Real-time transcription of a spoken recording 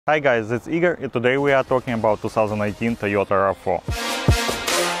Hi guys, it's Igor, and today we are talking about 2018 Toyota RAV4.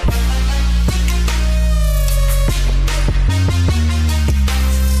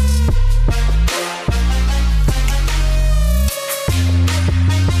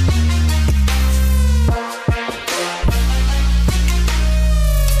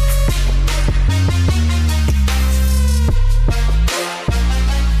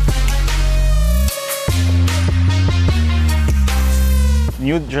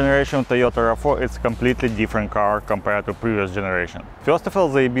 New generation Toyota RAV4 is a completely different car compared to previous generation. First of all,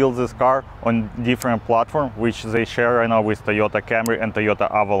 they built this car on different platform, which they share right now with Toyota Camry and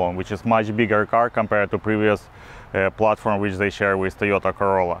Toyota Avalon, which is much bigger car compared to previous platform which they share with Toyota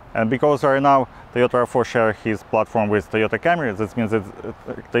Corolla. And because right now Toyota RAV4 share his platform with Toyota Camry, this means that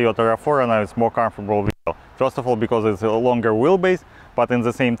Toyota RAV4 right now is more comfortable vehicle. First of all, because it's a longer wheelbase, but in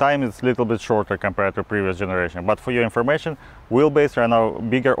the same time it's a little bit shorter compared to previous generation. But for your information, wheelbase right now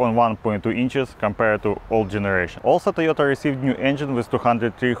bigger on 1.2 inches compared to old generation. Also, Toyota received new engine with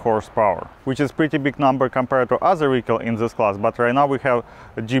 203 horsepower, which is pretty big number compared to other vehicle in this class. But right now we have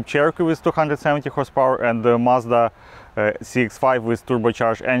a Jeep Cherokee with 270 horsepower and the Mazda CX-5 with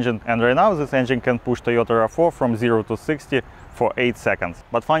turbocharged engine. And right now this engine can push Toyota RAV4 from 0 to 60 for 8 seconds.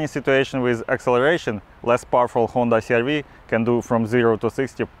 But funny situation with acceleration, less powerful Honda CR-V can do from 0 to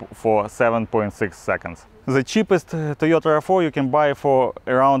 60 for 7.6 seconds. The cheapest Toyota RAV4 you can buy for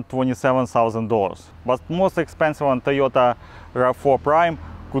around $27,000, but most expensive one, Toyota RAV4 Prime,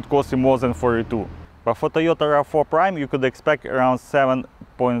 could cost you more than $42,000. But for Toyota RAV4 Prime you could expect around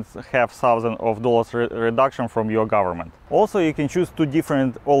 $7,500 reduction from your government. Also, you can choose two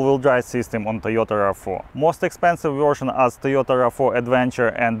different all-wheel drive system on Toyota RAV4. Most expensive version as Toyota RAV4 Adventure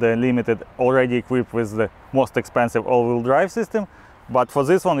and the Limited already equipped with the most expensive all-wheel drive system. But for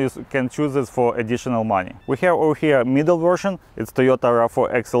this one you can choose this for additional money. We have over here middle version, it's Toyota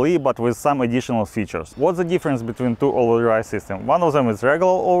RAV4 XLE, but with some additional features. What's the difference between two all-wheel drive systems? One of them is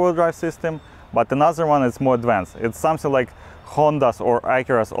regular all-wheel drive system, but another one is more advanced. It's something like Honda's or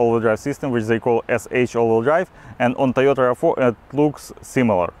Acura's all-wheel drive system, which they call SH all-wheel drive, and on Toyota RAV4 it looks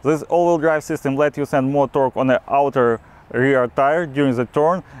similar. This all-wheel drive system lets you send more torque on the outer rear tire during the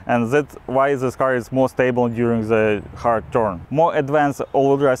turn, and that's why this car is more stable during the hard turn. More advanced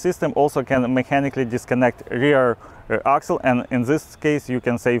all-wheel drive system also can mechanically disconnect rear axle, and in this case you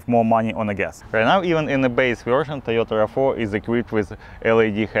can save more money on the gas. Right now, even in the base version, Toyota RAV4 is equipped with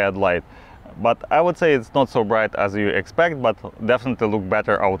LED headlight. But I would say it's not so bright as you expect, but definitely look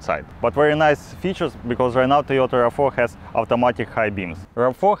better outside. But very nice features, because right now Toyota RAV4 has automatic high beams.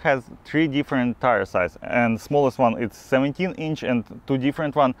 RAV4 has 3 different tire sizes, and smallest one it's 17-inch, and 2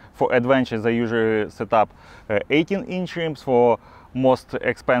 different one for adventure they usually set up 18-inch rims, for most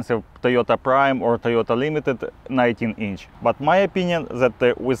expensive Toyota Prime or Toyota Limited 19-inch. But my opinion that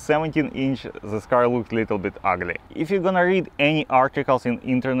with 17-inch this car looks a little bit ugly. If you're gonna read any articles in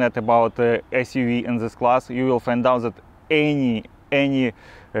internet about SUV in this class, you will find out that any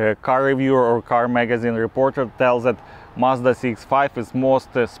car reviewer or car magazine reporter tells that Mazda CX-5 is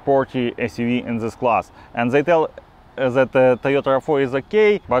most sporty SUV in this class, and they tell that Toyota RAV4 is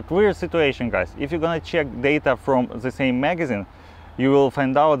okay. But weird situation, guys. If you're gonna check data from the same magazine, you will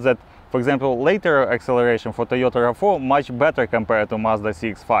find out that, for example, later acceleration for Toyota RAV4 much better compared to Mazda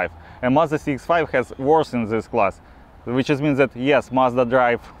CX-5. And Mazda CX-5 has worse in this class, which means that yes, Mazda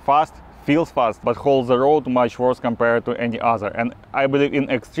drive fast, feels fast, but holds the road much worse compared to any other. And I believe in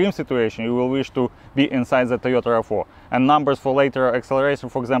extreme situation you will wish to be inside the Toyota RAV4. And numbers for later acceleration,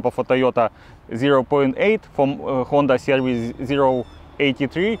 for example, for Toyota 0.8, for Honda CR-V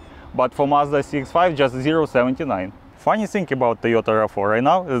 0.83, but for Mazda CX-5 just 0.79. Funny thing about Toyota RAV4 right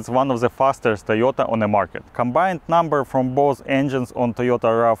now, it's one of the fastest Toyota on the market. Combined number from both engines on Toyota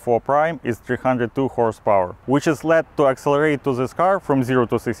RAV4 Prime is 302 horsepower, which is led to accelerate to this car from 0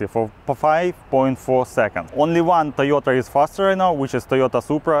 to 60 for 5.4 seconds. Only one Toyota is faster right now, which is Toyota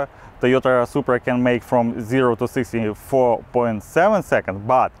Supra. Toyota Supra can make from 0 to 60 in 4.7 seconds,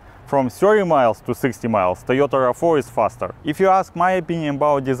 but from 30 miles to 60 miles, Toyota RAV4 is faster. If you ask my opinion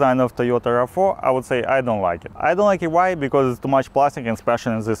about design of Toyota RAV4, I would say I don't like it. I don't like it, why? Because it's too much plastic, and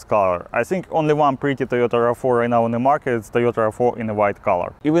especially in this color. I think only one pretty Toyota RAV4 right now on the market is Toyota RAV4 in a white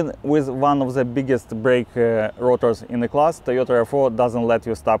color. Even with one of the biggest brake rotors in the class, Toyota RAV4 doesn't let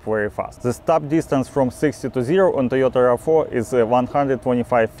you stop very fast. The stop distance from 60 to 0 on Toyota RAV4 is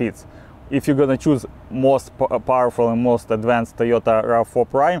 125 feet. If you're gonna choose most powerful and most advanced Toyota RAV4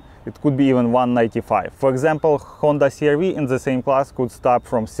 Prime, it could be even 195. For example, Honda CR-V in the same class could stop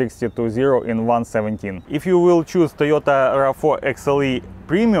from 60 to 0 in 117. If you will choose Toyota RAV4 XLE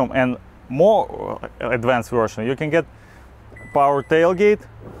Premium and more advanced version, you can get power tailgate.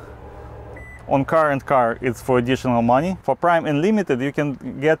 On current car it's for additional money. For Prime and Limited you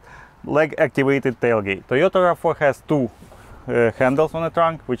can get leg activated tailgate. Toyota RAV4 has two handles on the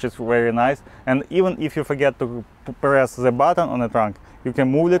trunk, which is very nice, and even if you forget to press the button on the trunk, you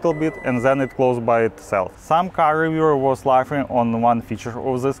can move a little bit and then it closes by itself. Some car reviewer was laughing on one feature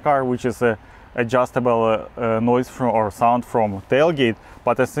of this car, which is a adjustable noise from or sound from tailgate,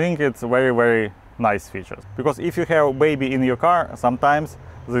 but I think it's very nice feature, because if you have a baby in your car, sometimes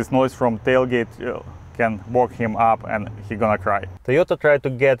this noise from tailgate can wake him up and he gonna cry. Toyota tried to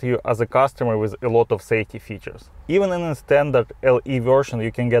get you as a customer with a lot of safety features. Even in a standard LE version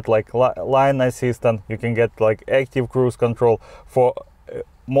you can get like line assistant, you can get like active cruise control. For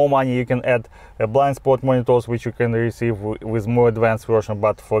more money you can add blind spot monitors, which you can receive with more advanced version,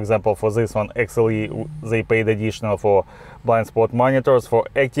 but for example for this one XLE they paid additional for blind spot monitors. For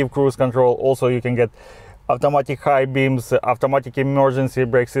active cruise control also you can get automatic high beams, automatic emergency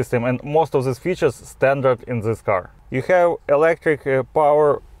brake system, and most of these features standard in this car. You have electric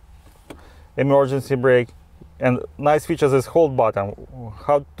power emergency brake, and nice features is hold button.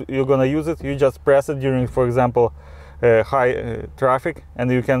 How you're gonna use it? You just press it during, for example, high traffic,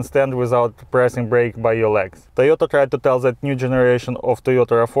 and you can stand without pressing brake by your legs. Toyota tried to tell that new generation of Toyota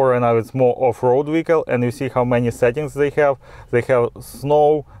RAV4 and now it's more off-road vehicle, and you see how many settings they have. They have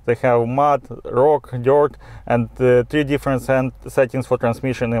snow, they have mud, rock, dirt, and 3 different settings for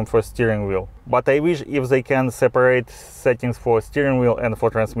transmission and for steering wheel. But I wish if they can separate settings for steering wheel and for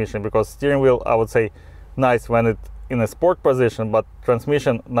transmission, because steering wheel I would say nice when it's in a sport position, but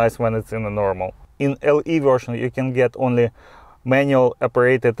transmission nice when it's in a normal. In LE version you can get only manual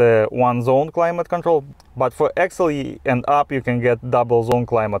operated one zone climate control, but for XLE and up you can get double zone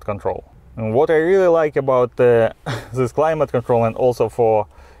climate control. And what I really like about this climate control, and also for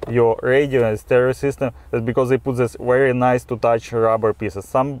your radio and stereo system, is because they put this very nice to touch rubber pieces.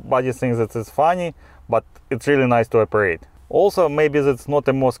 Somebody thinks that it's funny, but it's really nice to operate. Also, maybe that's not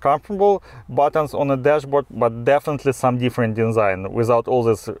the most comfortable buttons on the dashboard, but definitely some different design without all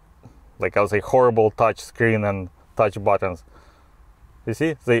this, like I would say, horrible touch screen and touch buttons. You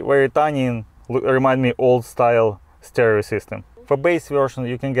see, they very tiny and remind me old style stereo system. For base version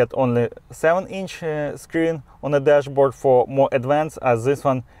you can get only 7-inch screen on the dashboard. For more advanced, as this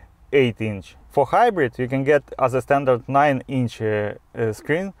one, 8-inch. For hybrid you can get as a standard 9-inch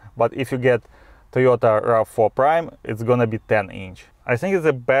screen, but if you get Toyota RAV4 Prime it's gonna be 10-inch. I think it's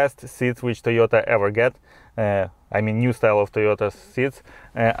the best seats which Toyota ever get. I mean, new style of Toyota seats.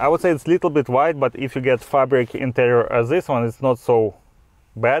 I would say it's a little bit wide, but if you get fabric interior as this one, it's not so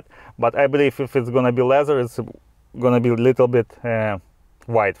bad. But I believe if it's gonna be leather, it's gonna be a little bit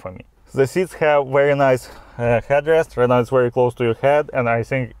wide for me. The seats have very nice headrest. Right now it's very close to your head, and I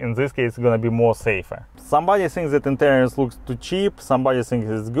think in this case it's gonna be more safer. Somebody thinks that interior looks too cheap, somebody thinks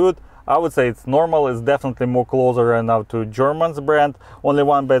it's good. I would say it's normal. It's definitely more closer right now to German's brand. Only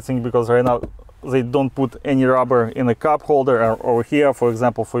one bad thing, because right now they don't put any rubber in the cup holder or over here, for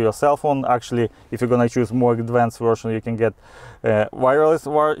example, for your cell phone. Actually, if you're gonna choose more advanced version, you can get wireless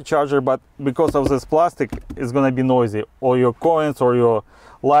charger, but because of this plastic, it's gonna be noisy. All your coins or your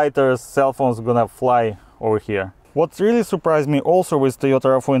lighters, cell phones gonna fly over here. What really surprised me also with Toyota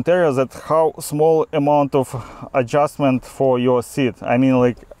RAV4 interior is that how small amount of adjustment for your seat. I mean,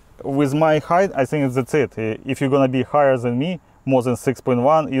 like with my height, I think that's it. If you're gonna be higher than me, more than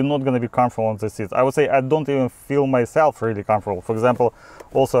 6.1, you're not gonna be comfortable on the seats. I would say I don't even feel myself really comfortable. For example,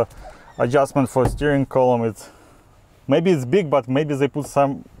 also adjustment for steering column, it's maybe it's big, but maybe they put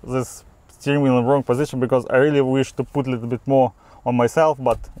this steering wheel in the wrong position, because I really wish to put a little bit more on myself,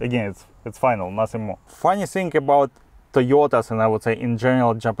 but again, it's final, nothing more. Funny thing about Toyotas, and I would say in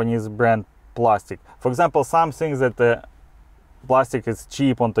general Japanese brand plastic. For example, some things that plastic is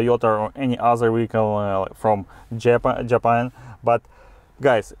cheap on Toyota or any other vehicle from Japan, but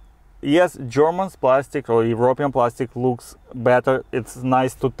guys, yes, German's plastic or European plastic looks better, it's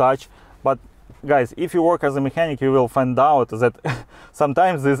nice to touch, but guys, if you work as a mechanic, you will find out that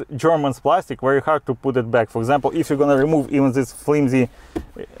sometimes this German's plastic very hard to put it back. For example, if you're gonna remove even this flimsy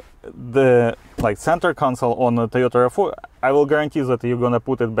like center console on a Toyota RAV4, I will guarantee that you're gonna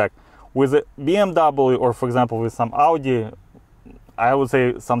put it back. With a BMW or for example with some Audi, I would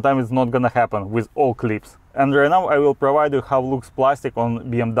say sometimes it's not gonna happen with all clips. And right now I will provide you how looks plastic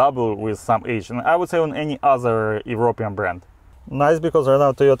on BMW with some age, and I would say on any other European brand. Nice, because right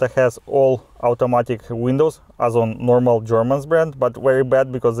now Toyota has all automatic windows as on normal German's brand, but very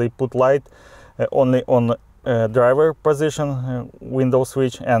bad because they put light only on driver position window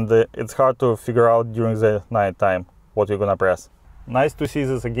switch, and it's hard to figure out during the night time what you're gonna press. Nice to see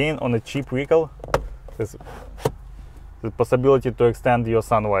this again on a cheap vehicle. the possibility to extend your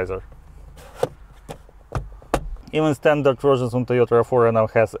sun visor. Even standard versions on Toyota RAV4 right now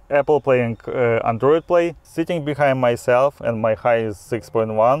has Apple Play and Android Play. Sitting behind myself, and my height is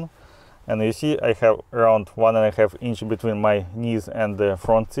 6.1, and you see I have around 1.5 inch between my knees and the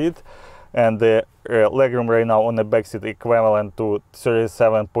front seat, and the legroom right now on the back seat equivalent to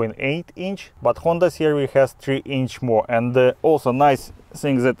 37.8 inch, but Honda CR-V has 3 inch more. And also nice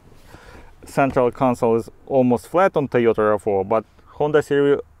thing that central console is almost flat on Toyota RAV4, but Honda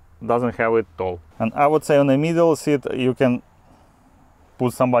CR-V doesn't have it at all. And I would say on the middle seat you can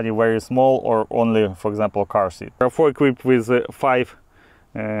put somebody very small, or only, for example, car seat. RAV4 equipped with 5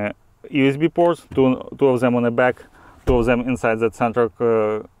 USB ports, two of them on the back, 2 of them inside that central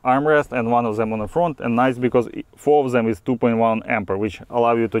armrest, and 1 of them on the front. And nice because 4 of them is 2.1 ampere, which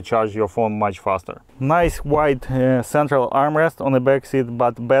allow you to charge your phone much faster. Nice wide central armrest on the back seat,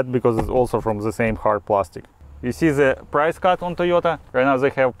 but bad because it's also from the same hard plastic. You see the price cut on Toyota. Right now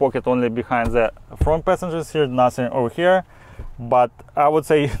they have pocket only behind the front passenger seat, nothing over here. But I would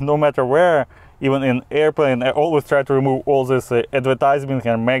say no matter where, even in airplane, I always try to remove all this advertisement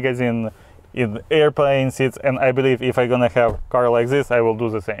and magazine in airplane seats, and I believe if I'm gonna have a car like this, I will do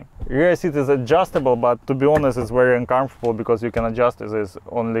the same. Rear seat is adjustable, but to be honest, it's very uncomfortable because you can adjust this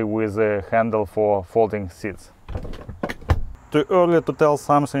only with a handle for folding seats. Too early to tell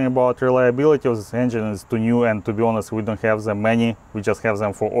something about reliability of this engine. Is too new, and to be honest, we don't have them many, we just have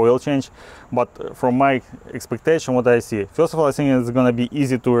them for oil change. But from my expectation, what I see, first of all, I think it's gonna be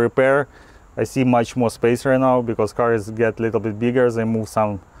easy to repair. I see much more space right now because cars get a little bit bigger. They move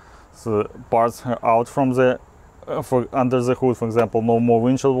some parts out from the under the hood. For example, no more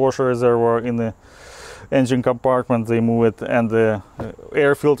windshield washer reservoir in the engine compartment, they move it, and the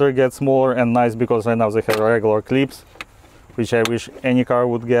air filter gets smaller. And nice because right now they have regular clips, which I wish any car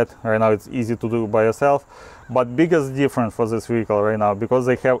would get. Right now it's easy to do by yourself. But biggest difference for this vehicle right now, because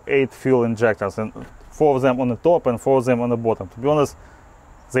they have 8 fuel injectors, and 4 of them on the top and 4 of them on the bottom. To be honest,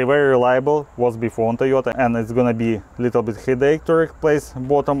 they're very reliable, was before on Toyota, and it's gonna be a little bit headache to replace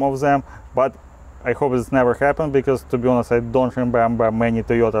bottom of them. But I hope it's never happened, because to be honest, I don't remember many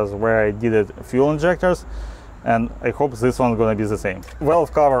Toyotas where I did it fuel injectors, and I hope this one's gonna be the same.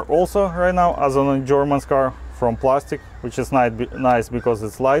 Valve cover also right now, as on a German's car, from plastic, which is nice because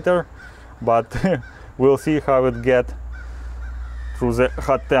it's lighter, but we'll see how it get through the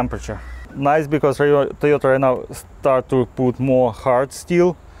hot temperature. Nice because Toyota right now start to put more hard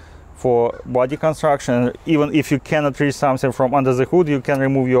steel for body construction. Even if you cannot reach something from under the hood, you can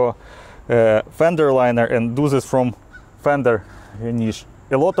remove your fender liner and do this from fender niche.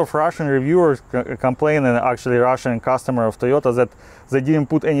 A lot of Russian reviewers complain, and actually Russian customer of Toyota, that they didn't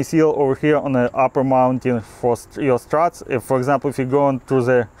put any seal over here on the upper mounting for your struts. If, for example, if you're going through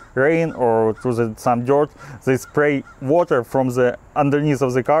the rain or through some dirt, they spray water from the underneath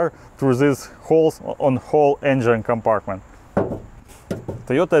of the car through these holes on whole engine compartment.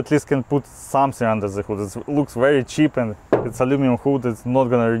 Toyota at least can put something under the hood. It looks very cheap, and it's aluminum hood. It's not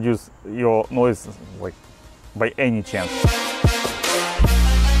gonna reduce your noise like by any chance.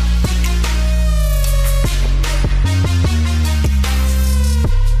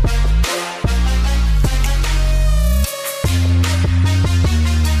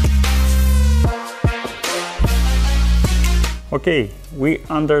 Okay, we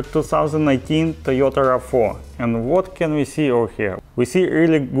under 2019 Toyota RAV4, and what can we see over here? We see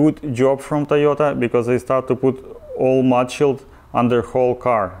really good job from Toyota, because they start to put all mud shield under whole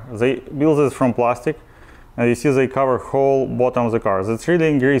car. They build this from plastic, and you see they cover whole bottom of the car. That's really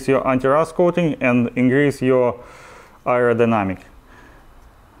increase your anti-rust coating and increase your aerodynamic.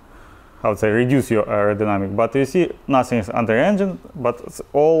 I would say reduce your aerodynamic, but you see nothing is under engine, but it's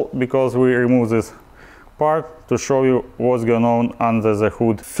all because we remove this part to show you what's going on under the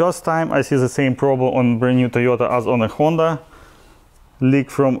hood. First time I see the same problem on brand new Toyota as on a Honda. Leak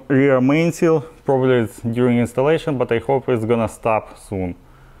from rear main seal, probably it's during installation, but I hope it's gonna stop soon.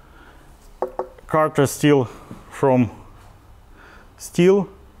 Carter steel from steel,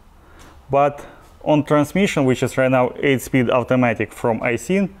 but on transmission, which is right now 8-speed automatic from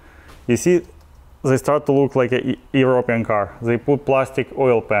iSeen, you see they start to look like a European car. They put plastic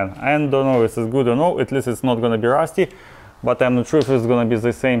oil pan. I don't know if it's good or no, at least it's not gonna be rusty, but I'm not sure if it's gonna be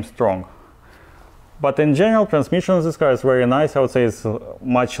the same strong. But in general, transmission of this car is very nice. I would say it's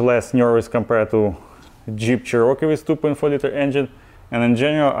much less nervous compared to Jeep Cherokee with 2.4 liter engine, and in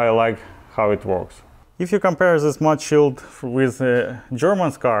general I like how it works. If you compare this mud shield with a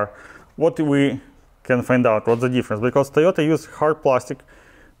German's car, what we can find out, what's the difference? Because Toyota uses hard plastic,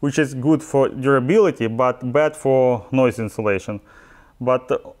 which is good for durability but bad for noise insulation.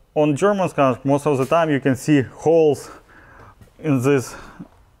 But on German cars, most of the time you can see holes in this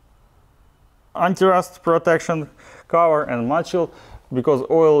anti-rust protection cover and mud shield, because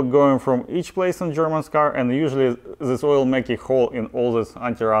oil going from each place in German car, and usually this oil make a hole in all this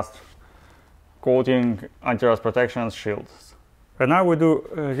anti-rust coating, anti-rust protection shields. And now we do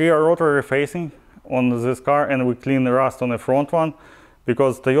rear rotor refacing on this car, and we clean the rust on the front one,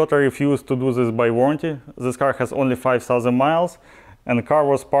 because Toyota refused to do this by warranty. This car has only 5,000 miles, and the car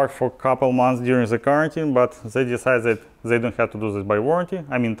was parked for a couple months during the quarantine, but they decided that they don't have to do this by warranty,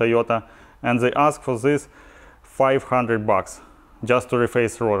 I mean Toyota, and they asked for this $500 just to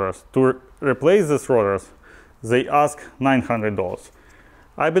reface rotors. To replace these rotors, they ask $900.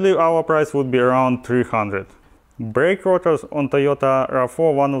 I believe our price would be around $300. Brake rotors on Toyota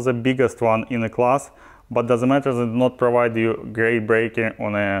RAV4, one of the biggest one in the class, but doesn't matter, they do not provide you great braking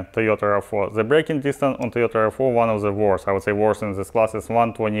on a Toyota RAV4. The braking distance on Toyota RAV4, one of the worst, I would say worst in this class, is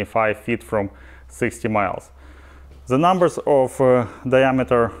 125 feet from 60 miles. The numbers of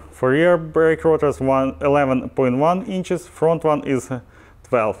diameter for rear brake rotors 11.1 inches, front one is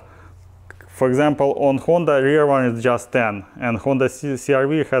 12. For example, on Honda, rear one is just 10, and Honda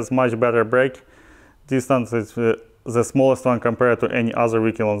CR-V has much better brake distance. It's the smallest one compared to any other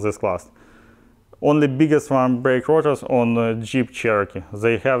vehicle in this class. Only biggest one brake rotors on Jeep Cherokee.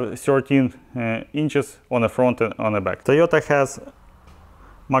 They have 13 inches on the front and on the back. Toyota has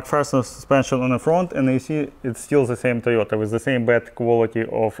McPherson suspension on the front, and you see it's still the same Toyota with the same bad quality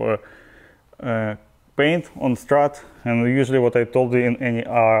of paint on strut. And usually what I told you in any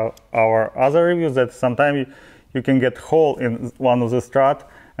our other reviews, that sometimes you can get hole in one of the strut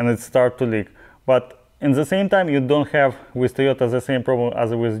and it start to leak. But in the same time, you don't have with Toyota the same problem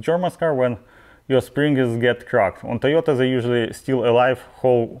as with German car when your springs get cracked. On Toyota they usually still alive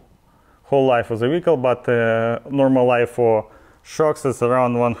whole life of the vehicle, but normal life for shocks is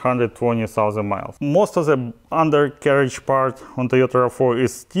around 120,000 miles. Most of the undercarriage part on Toyota RAV4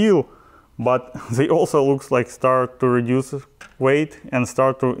 is steel, but they also looks like start to reduce weight and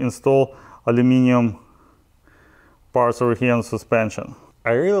start to install aluminum parts over here on suspension.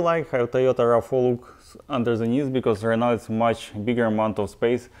 I really like how Toyota RAV4 looks under the knees, because right now it's much bigger amount of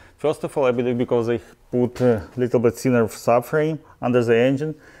space. First of all, I believe because they put a little bit thinner subframe under the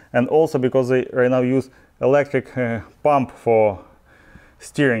engine, and also because they right now use electric pump for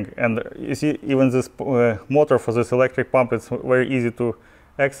steering. And you see, even this motor for this electric pump, it's very easy to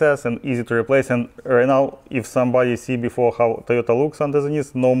access and easy to replace. And right now, if somebody see before how Toyota looks under the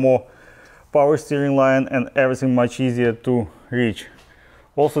knees, no more power steering line and everything much easier to reach.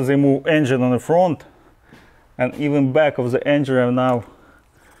 Also, they move engine on the front, and even back of the engine are now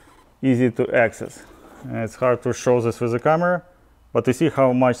easy to access. And it's hard to show this with the camera, but you see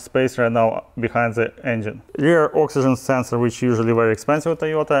how much space right now behind the engine. Rear oxygen sensor, which usually very expensive at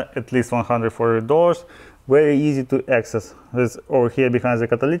Toyota, at least $140. Very easy to access. This over here behind the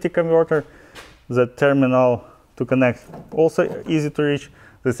catalytic converter, the terminal to connect, also easy to reach.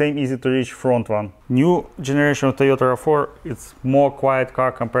 The same easy to reach front one. New generation of Toyota RAV4, it's more quiet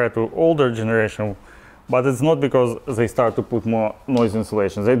car compared to older generation, but it's not because they start to put more noise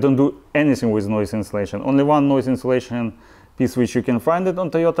insulation. They don't do anything with noise insulation. Only one noise insulation piece which you can find it on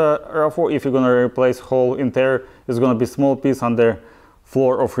Toyota RAV4. If you're gonna replace whole interior, it's gonna be small piece under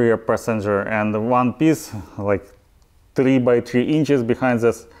floor of rear passenger, and one piece like 3 by 3 inches behind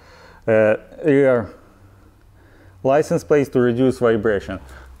this rear license plate to reduce vibration.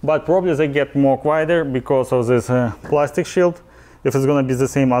 But probably they get more quieter because of this plastic shield. If it's gonna be the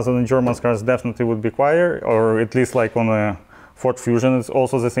same as on the German cars, definitely would be quieter, or at least like on a Ford Fusion, it's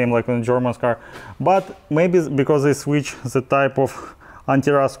also the same like on the German car. But maybe because they switch the type of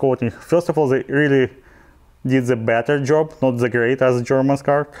anti-rust coating. First of all, they really did the better job, not the great as a German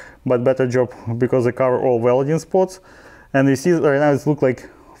car, but better job because they cover all welding spots. And you see right now it looks like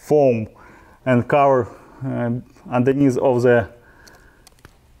foam and cover underneath of the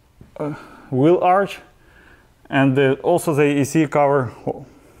wheel arch, and also the EC cover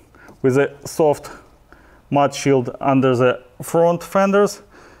with a soft mud shield under the front fenders,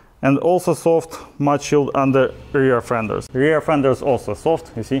 and also soft mud shield under rear fenders. Rear fenders also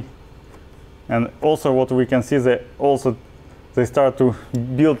soft, you see. And also what we can see, they start to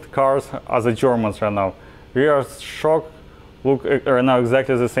build cars as the Germans right now. Rear shock look right now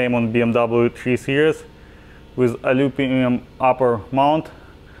exactly the same on BMW 3 Series with aluminum upper mount,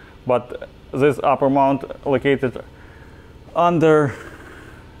 but this upper mount located under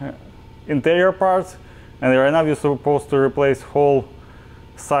interior parts, and right now you're supposed to replace whole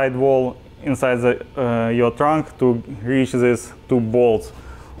side wall inside your trunk to reach these 2 bolts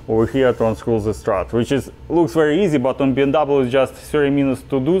over here to unscrew the strut, which looks very easy, but on BMW it's just 30 minutes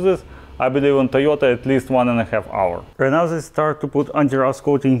to do this. I believe on Toyota at least 1.5 hours. Right now they start to put anti-rust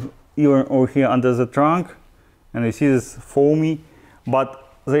coating even over here under the trunk, and you see this foamy,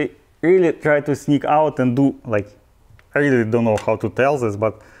 but they really try to sneak out and do, like, I really don't know how to tell this,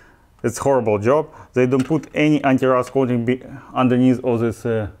 but it's a horrible job. They don't put any anti-rust coating underneath all this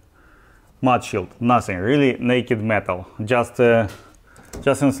mud shield, nothing, really naked metal, just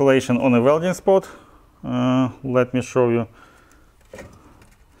insulation on a welding spot. Let me show you.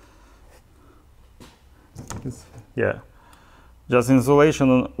 Yeah, just insulation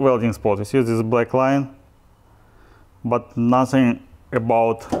on welding spot. You see this black line, but nothing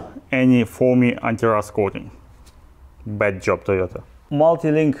about any foamy anti-rust coating. Bad job, Toyota.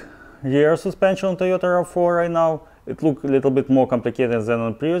 Multi-link rear suspension on Toyota RAV4 right now. It looks a little bit more complicated than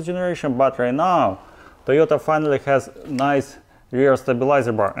on previous generation, but right now Toyota finally has nice rear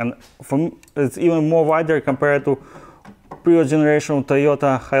stabilizer bar, and for me it's even more wider compared to previous generation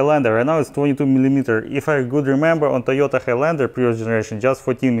Toyota Highlander. Right now it's 22 mm. If I could remember, on Toyota Highlander previous generation just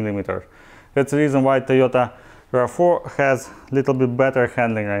 14 mm. That's the reason why Toyota RAV4 has a little bit better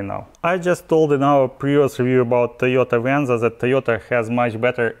handling right now. I just told in our previous review about Toyota Venza that Toyota has much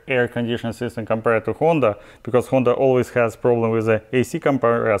better air conditioning system compared to Honda, because Honda always has problem with the AC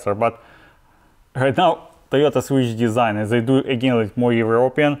compressor, but right now Toyota switched design and they do again like more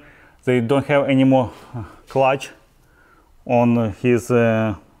European. They don't have any more clutch on his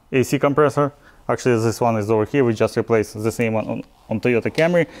AC compressor. Actually, this one is over here. We just replaced the same one on Toyota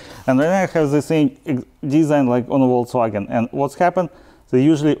Camry, and then I have the same design like on a Volkswagen. And what's happened? They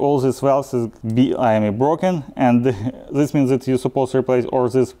usually all these valves is broken, and this means that you're supposed to replace or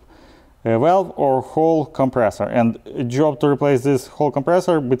this valve or whole compressor. And a job to replace this whole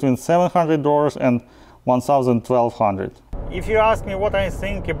compressor between $700 and $1,200. If you ask me what I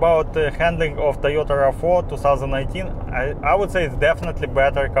think about the handling of Toyota RAV4 2019, I would say it's definitely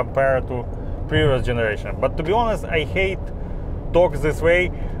better compared to previous generation. But to be honest, I hate talks this way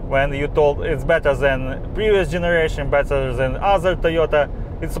when you told it's better than previous generation, better than other Toyota.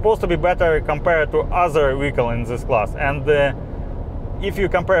 It's supposed to be better compared to other vehicle in this class. And if you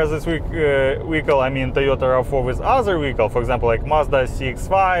compare this vehicle, I mean Toyota RAV4 with other vehicle, for example like Mazda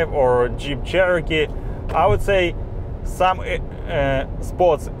CX-5 or Jeep Cherokee, I would say some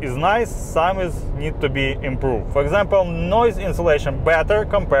spots is nice, some need to be improved. For example, noise insulation better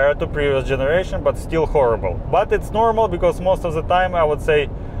compared to previous generation, but still horrible. But it's normal because most of the time I would say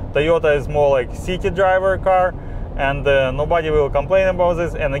Toyota is more like city driver car, and nobody will complain about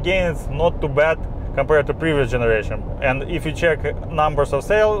this. And again, it's not too bad compared to previous generation. And if you check numbers of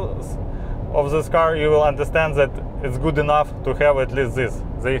sales of this car, you will understand that it's good enough to have at least this.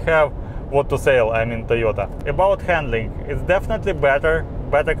 They have what to sell, I mean Toyota. About handling, it's definitely better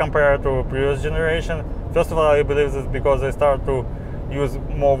compared to previous generation. First of all, I believe this because they start to use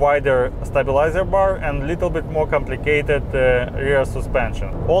more wider stabilizer bar and a little bit more complicated rear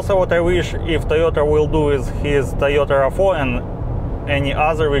suspension. Also, what I wish if Toyota will do is his Toyota RAV4 and any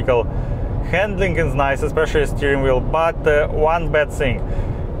other vehicle, handling is nice, especially steering wheel, but one bad thing,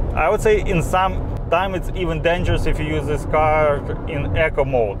 I would say in some time it's even dangerous if you use this car in eco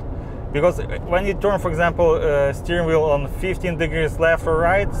mode. Because when you turn, for example, steering wheel on 15 degrees left or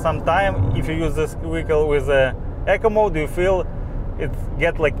right, sometime if you use this vehicle with eco mode, you feel it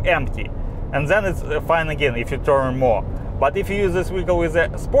get like empty. And then it's fine again if you turn more. But if you use this vehicle with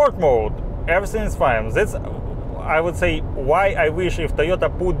a sport mode, everything is fine. That's, I would say, why I wish if Toyota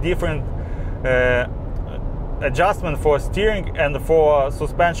put different adjustment for steering and for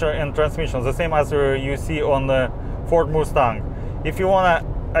suspension and transmission, the same as you see on the Ford Mustang. If you want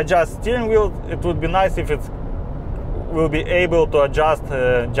to adjust steering wheel, it would be nice if it will be able to adjust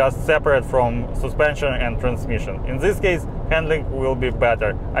just separate from suspension and transmission. In this case, handling will be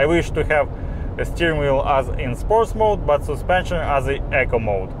better. I wish to have a steering wheel as in sports mode, but suspension as the eco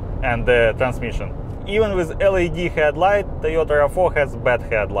mode, and the transmission. Even with LED headlight, Toyota RAV4 has bad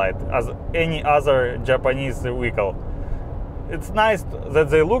headlight as any other Japanese vehicle. It's nice that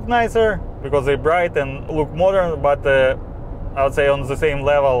they look nicer because they're bright and look modern, but I would say on the same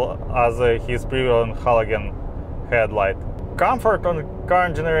level as his previous halogen headlight. Comfort on the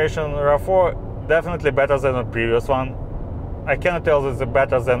current generation RAV4 definitely better than the previous one. I cannot tell this is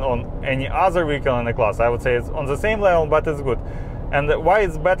better than on any other vehicle in the class. I would say it's on the same level, but it's good. And why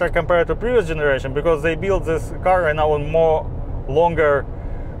it's better compared to previous generation? Because they built this car right now on more longer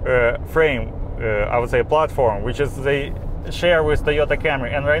frame, I would say platform, which is they share with Toyota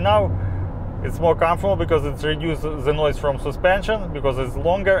Camry. And right now it's more comfortable because it's reduced the noise from suspension because it's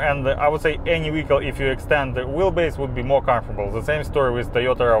longer, and I would say any vehicle, if you extend the wheelbase, would be more comfortable. The same story with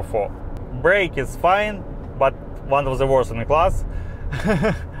Toyota RAV4. Brake is fine, but one of the worst in the class.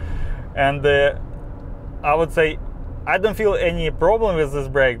 and I would say I don't feel any problem with this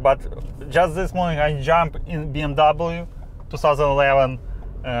brake, but just this morning I jumped in BMW 2011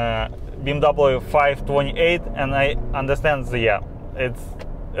 BMW 528, and I understand it's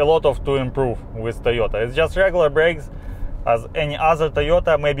a lot to improve with Toyota. It's just regular brakes as any other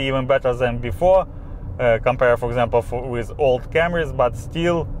Toyota, maybe even better than before, compare for example with old Camrys, but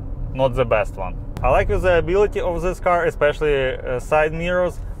still not the best one. I like the usability of this car, especially side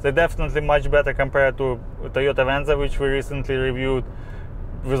mirrors. They're definitely much better compared to Toyota Venza, which we recently reviewed,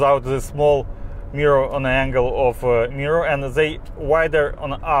 without this small mirror on the angle of mirror, and they wider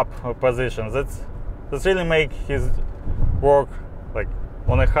on up positions. That's really make his work like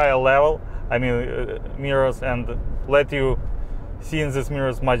on a higher level. I mean mirrors, and let you see in these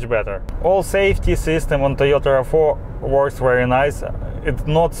mirrors much better. All safety system on Toyota RAV4 works very nice. It's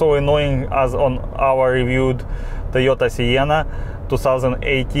not so annoying as on our reviewed Toyota Sienna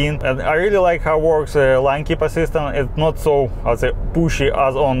 2018, and I really like how works line keep assistant. It's not so, I would say, pushy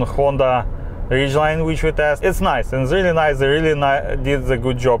as on Honda Ridgeline, which we test. It's nice, and it's really nice. They really did a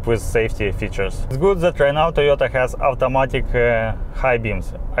good job with safety features. It's good that right now Toyota has automatic high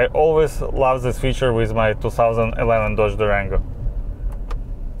beams. I always love this feature with my 2011 Dodge Durango.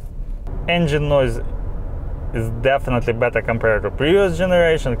 Engine noise is definitely better compared to previous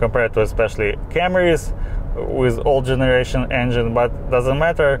generation, compared to especially Camrys with old generation engine, but doesn't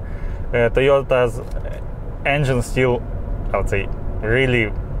matter. Toyota's engine still, I would say,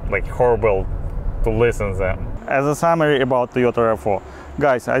 really like horrible to listen to them. As a summary about Toyota RAV4,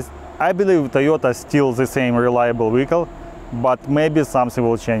 guys, I believe Toyota is still the same reliable vehicle, but maybe something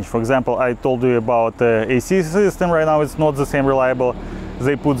will change. For example, I told you about the AC system. Right now it's not the same reliable.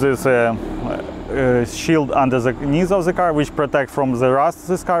 They put this shield under the knees of the car, which protect from the rust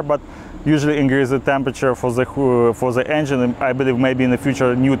this car, but usually increase the temperature for the engine. And I believe maybe in the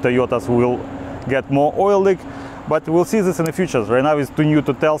future new Toyotas will get more oil leak, but we'll see this in the future. Right now it's too new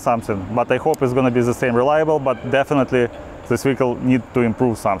to tell something, but I hope it's going to be the same reliable, but definitely this vehicle needs to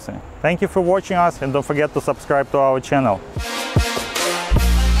improve something. Thank you for watching us, and don't forget to subscribe to our channel.